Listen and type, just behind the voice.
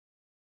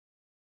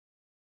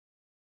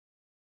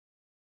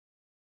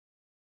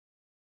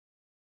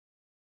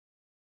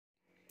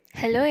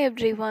Hello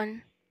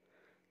everyone,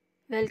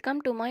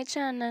 welcome to my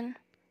channel.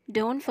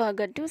 Don't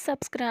forget to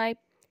subscribe.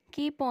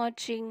 Keep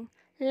watching.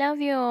 Love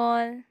you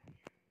all.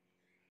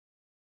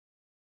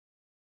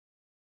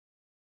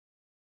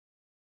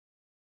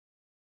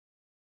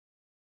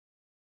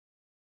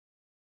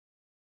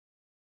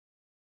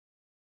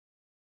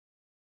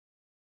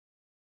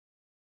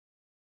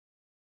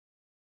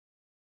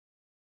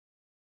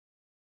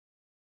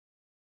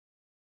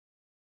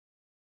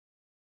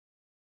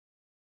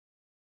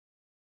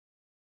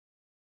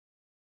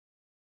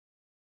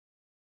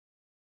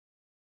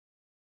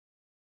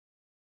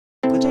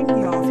 Putting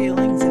your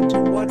feelings into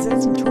words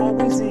isn't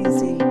always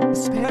easy,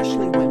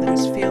 especially when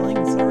those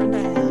feelings are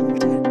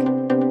romantic.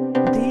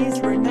 These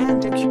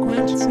romantic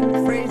quotes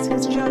and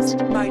phrases just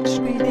might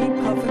be the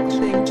perfect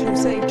thing to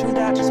say to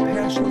that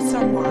special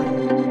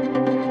someone.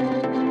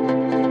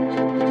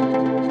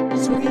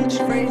 So each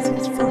phrase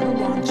is for who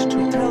wants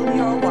to tell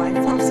your wife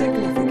or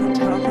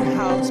significant other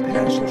how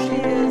special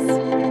she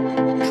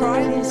is.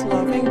 Try these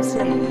loving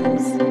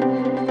sayings.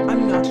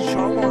 I'm not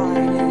sure why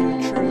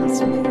you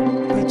chose me,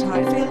 but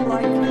I feel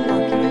like the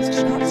luckiest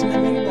chance in the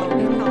world,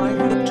 and I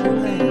hope to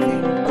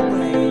living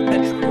away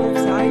that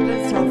proves I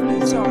deserve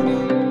this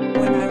honor.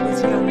 When I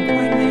was young,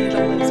 I made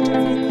a list of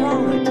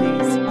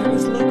equalities. I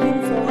was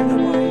looking for a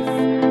wife.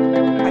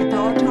 I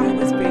thought I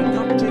was being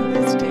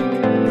optimistic,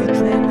 but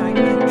then I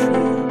met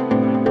you,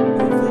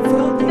 who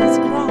fulfill these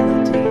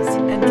qualities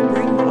and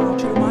bring more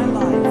to my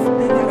life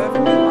than I ever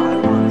knew I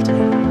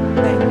wanted.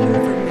 Thank you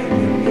for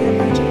making me a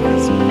better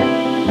person.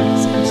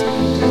 Since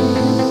meeting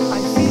you, I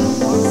feel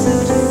more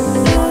centered,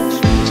 much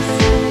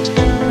peace.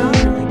 Not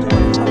only do I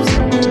have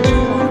someone to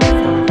walk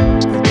from,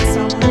 but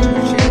someone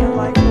to share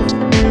life with.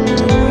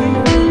 The way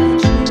you look at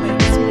me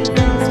makes me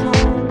feel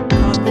strong,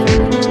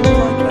 confident,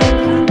 like I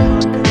can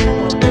conquer the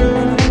world,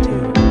 and I do.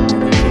 I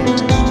really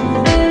wish to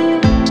you.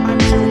 I'm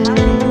so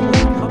happy to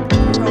wake up to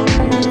your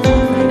beautiful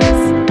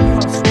face.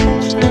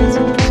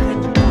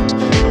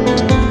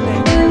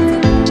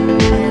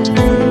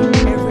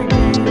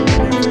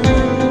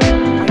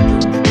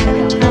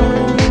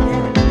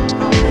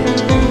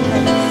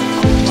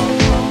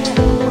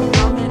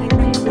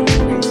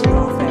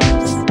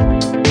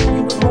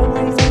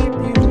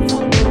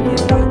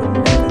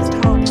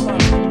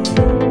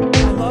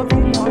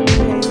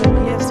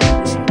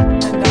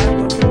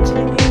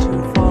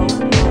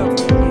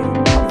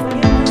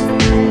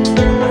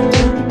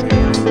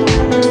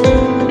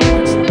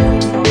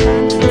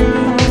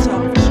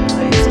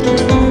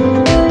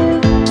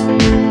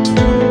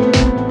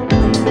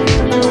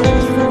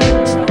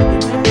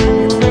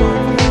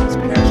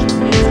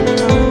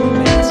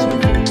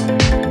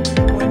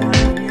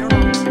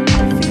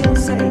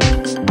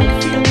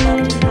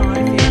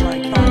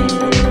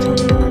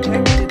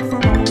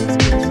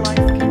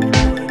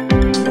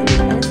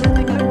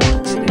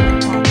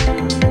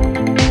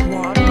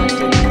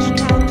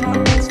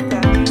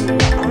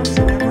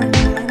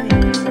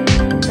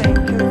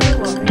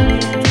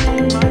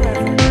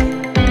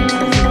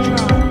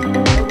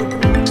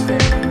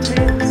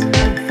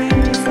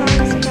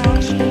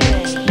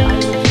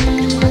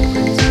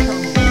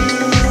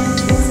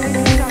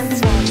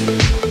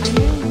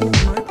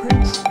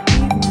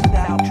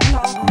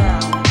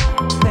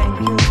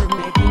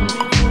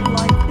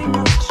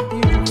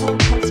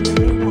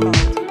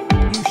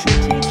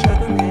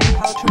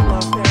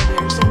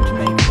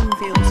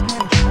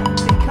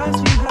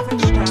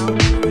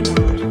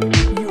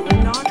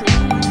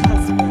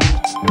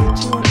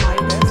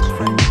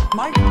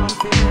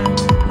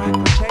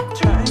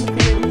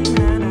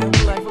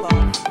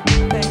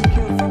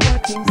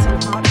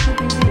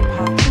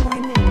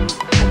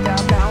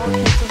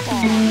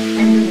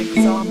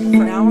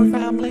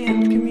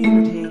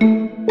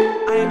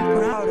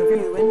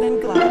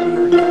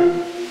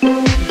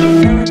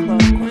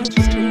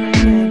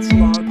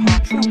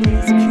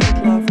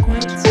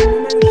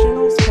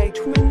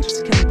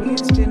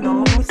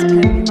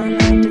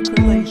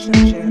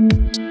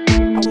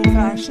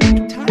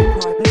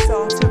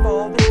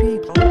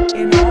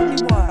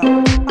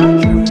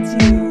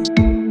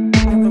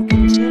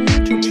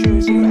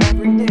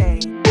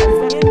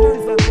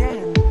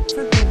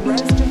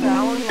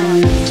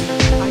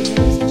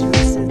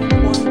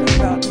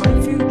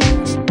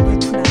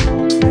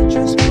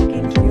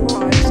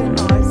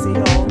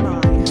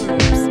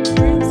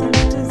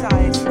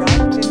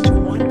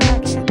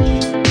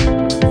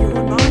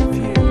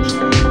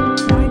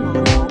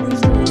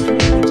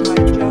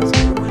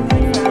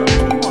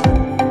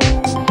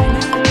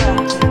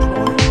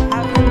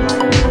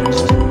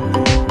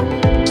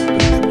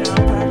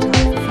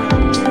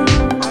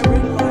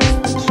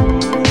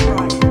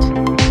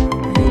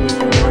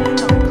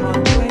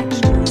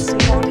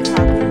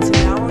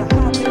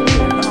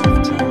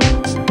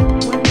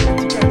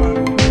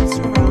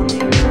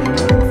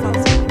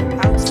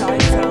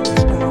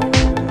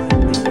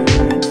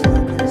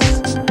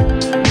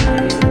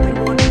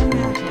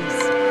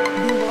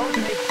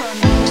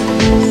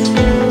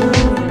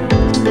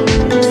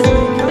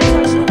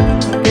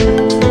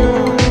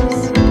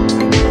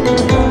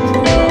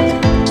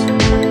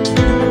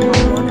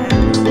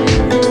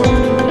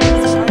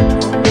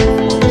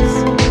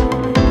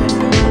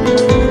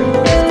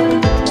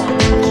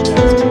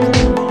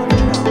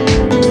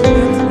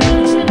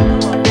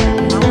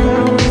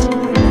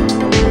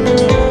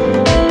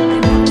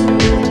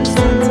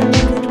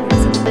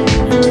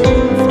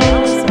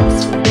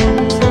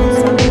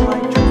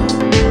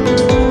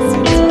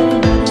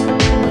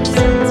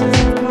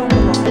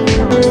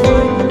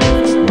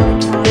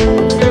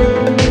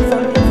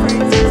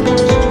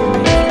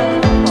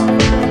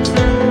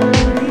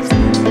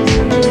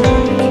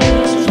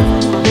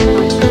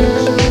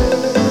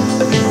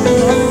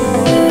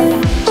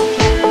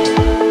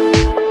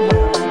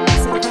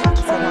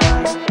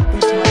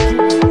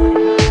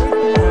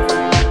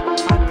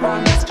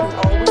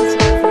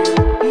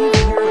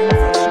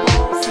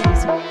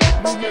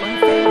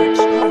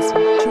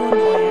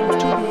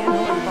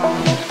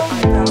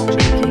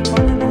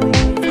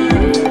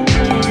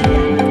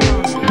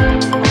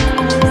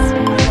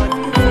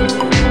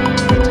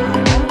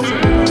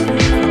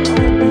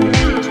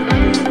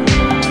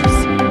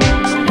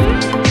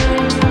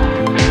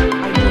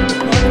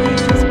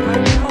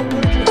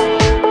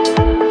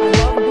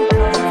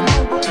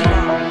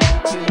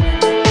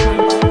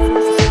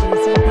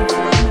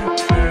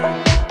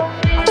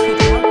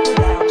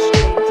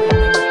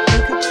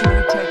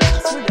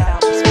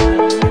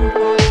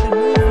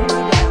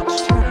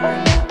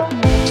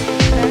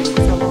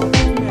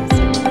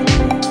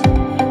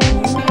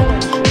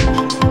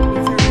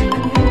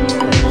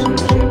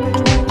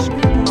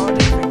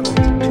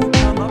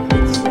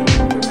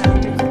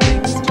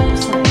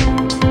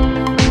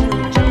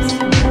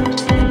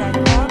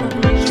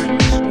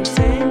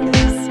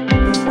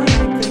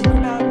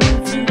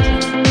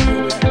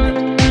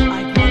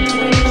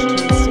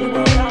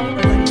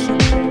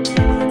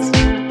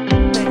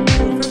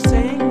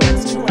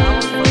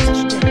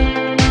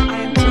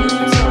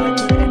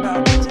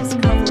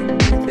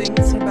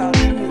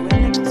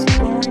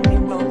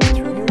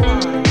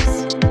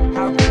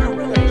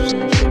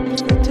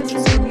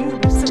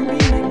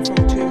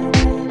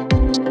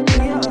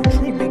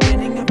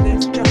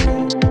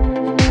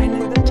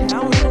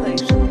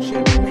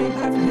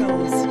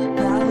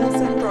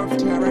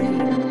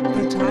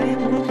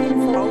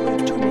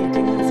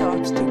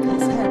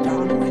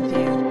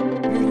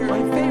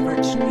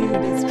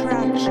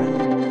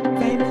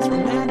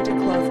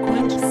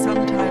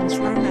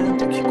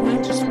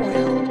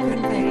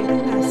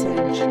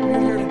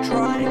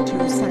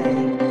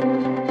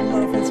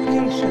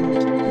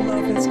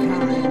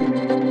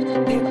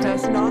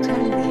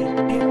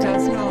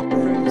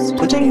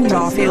 put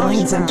our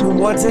feelings into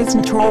what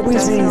isn't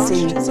always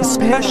easy,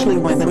 especially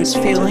when those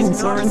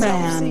feelings are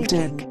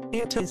romantic.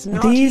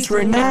 These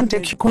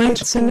romantic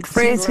quotes and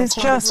phrases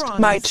just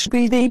might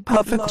be the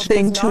perfect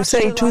thing to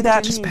say to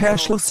that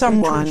special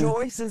someone.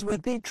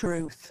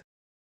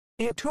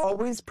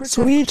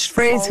 Sweet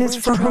phrases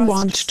for who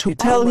want to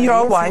tell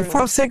your wife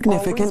or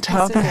significant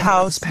other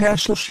how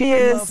special she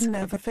is.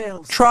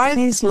 Try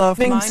these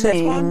loving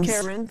sayings.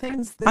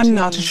 I'm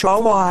not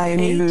sure why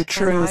you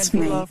chose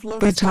me,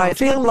 but I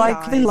feel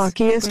like the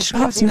luckiest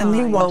person in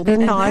the world,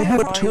 and I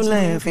hope to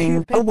live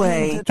in a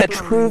way that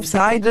proves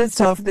I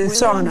deserve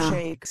this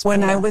honor.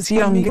 When I was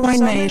younger, I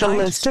made a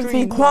list of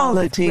the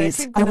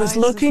qualities I was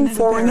looking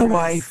for in a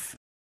wife.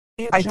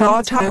 I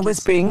thought I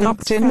was being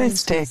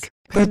optimistic,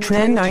 but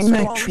then I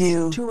met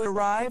you.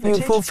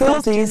 You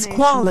fulfill these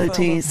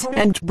qualities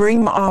and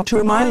bring more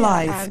to my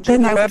life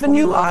than I ever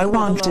knew I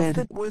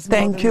wanted.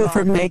 Thank you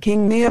for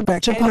making me a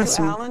better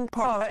person.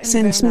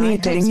 Since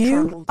meeting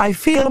you, I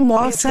feel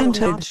more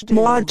centered,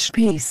 more at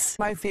peace.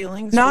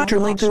 Not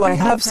only do I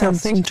have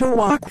something to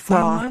work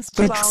for,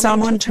 but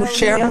someone to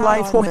share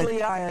life with.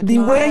 The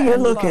way you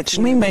look at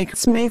me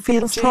makes me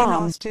feel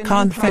strong,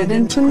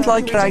 confident, and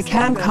like I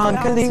can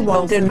conquer the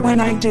world, and when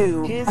I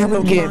do, I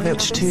will give it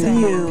to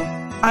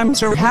you. I'm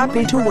so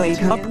happy to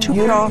wake up to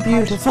your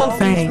beautiful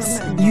face,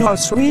 your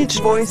sweet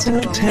voice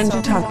and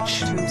tender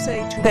touch.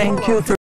 Thank you for